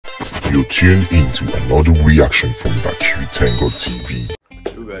You're tuned into another reaction from Macky2 TV.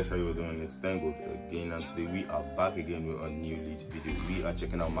 Hello guys, how you doing? It's Tango again, and today we are back again with a new lit video. We are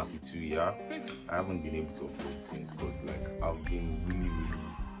checking out Macky2. Yeah, I haven't been able to upload since because I've been really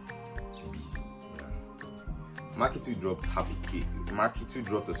busy. Yeah. Macky2 dropped HappyK. Macky2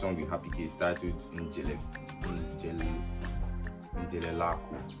 dropped a song with HappyK titled Njelelako.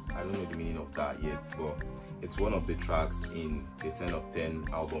 I don't know the meaning of that yet, but it's one of the tracks in the 10 of 10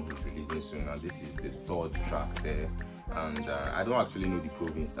 album he's releasing soon, and this is the third track there. And I don't actually know the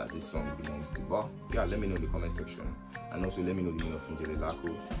province that this song belongs to, but yeah, let me know in the comment section, and also let me know the meaning of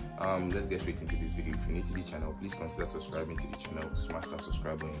Njelelako. Let's get straight into this video. If you're new to the channel, please consider subscribing to the channel. Smash that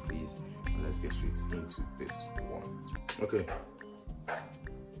subscribe button, please, and let's get straight into this one. Okay,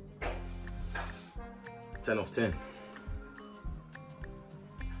 10 of 10.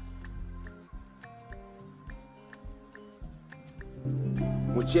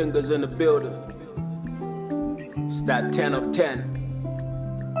 Muchinga's in the building. It's that 10 of 10.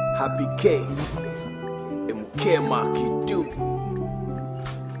 HappyK. Macky2.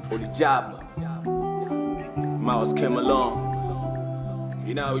 Olijaba. Mouse came along.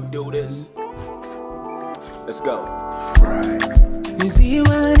 You know how we do this. Let's go.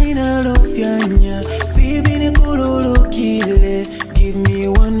 Give me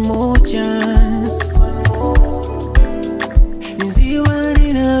one more chance.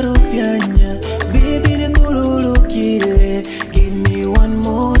 Baby, give me one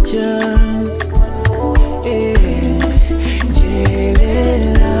more chance.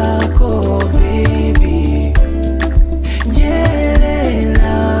 Njelelako, baby. Njelelako,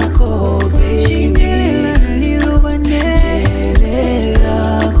 baby.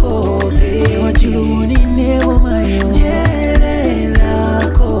 Njelelako, baby. What you want never mind. Njelelako,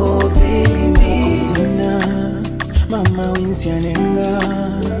 baby. Mama wins yanenga.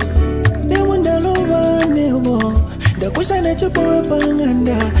 Dakushana chupo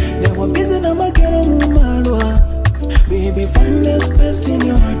panganda. Never busy na makero mumalwa. Baby, find a space in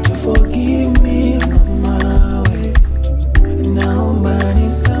your heart to forgive me, mama. Now money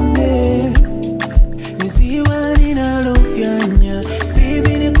someday. Nisiwa nina lofyanya.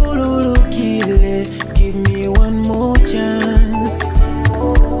 Baby, nikololo kile. Give me one more chance.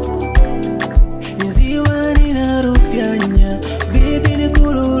 Nisiwa nina lofyanya. Baby,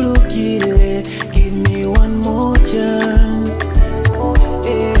 nikololo kile. Give me one more chance.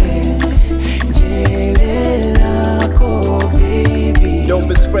 Njelelako, baby.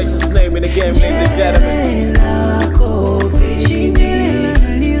 Dopest, freshest name in the game, ladies and gentlemen. Njelelako, baby.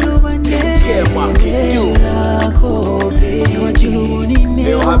 Macky2. What you want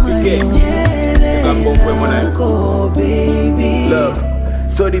Yo, HappyK. Njelelako, baby. Look,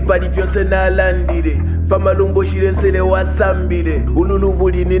 sorry body fyonse nalandire. Pamalumbo shirensele wasambire.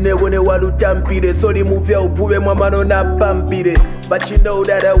 Ululubuli ninewone walutampire. Sorry move ya upube mwamano na pampire. But you know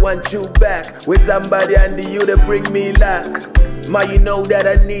that I want you back. With somebody under you to bring me luck. Ma, you know that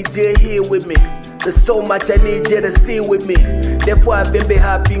I need you here with me. There's so much I need you to see with me. Therefore I've been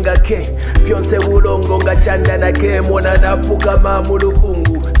happy ngake. Fyonse ulongo ngachanda na ke. Mwana nafuka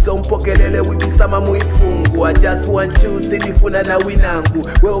mamulukungu. So mpokelele wifisama muifungu. I just want you sinifuna na winangu.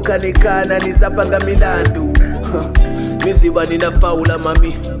 We ukanikana nizapanga milandu. Miziba nina faula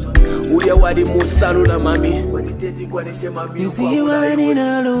mami. Ulia wadi musalula mami. Wajiteti kwa nishe mami. Miziba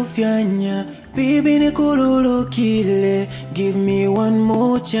nina lofyanya. Baby nikololo kile. Give me one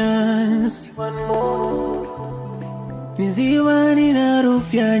more chance. Niziwa nina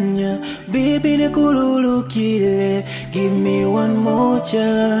lofyanya. Baby nikololo kile. Give me one more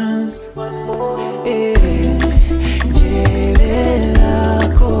chance.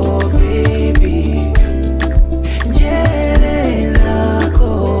 Njelelako, baby. Njelelako,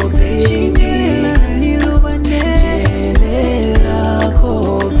 baby.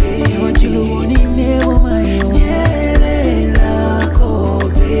 Njelelako, baby. What you want never mind. Njelelako,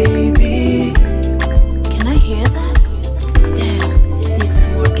 baby. Can I hear that? Damn, these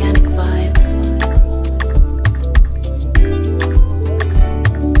some organic vibes.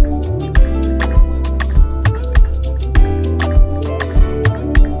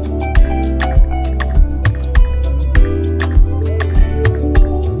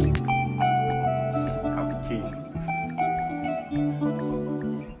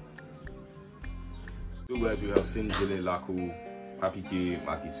 So guys, we have seen Njelelako, HappyK,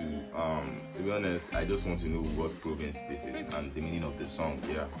 Macky2. To be honest, I just want to know what province this is and the meaning of the song.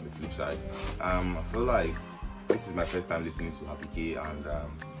 Yeah, the flip side. I feel like this is my first time listening to HappyK, and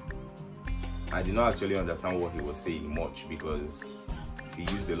I did not actually understand what he was saying much because he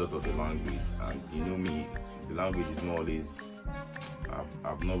used a lot of the language, and you know me, the language is not always,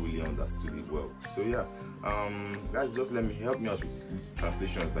 I've not really understood it well. So yeah, guys, just help me out with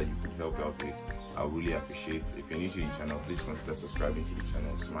translations that you could help out with. I really appreciate. If you're new to the channel, please consider subscribing to the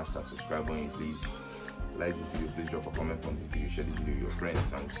channel. Smash that subscribe button, please. Like this video, please drop a comment on this video, share this video with your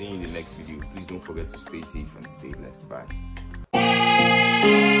friends, and we'll see you in the next video. Please don't forget to stay safe and stay blessed. Bye.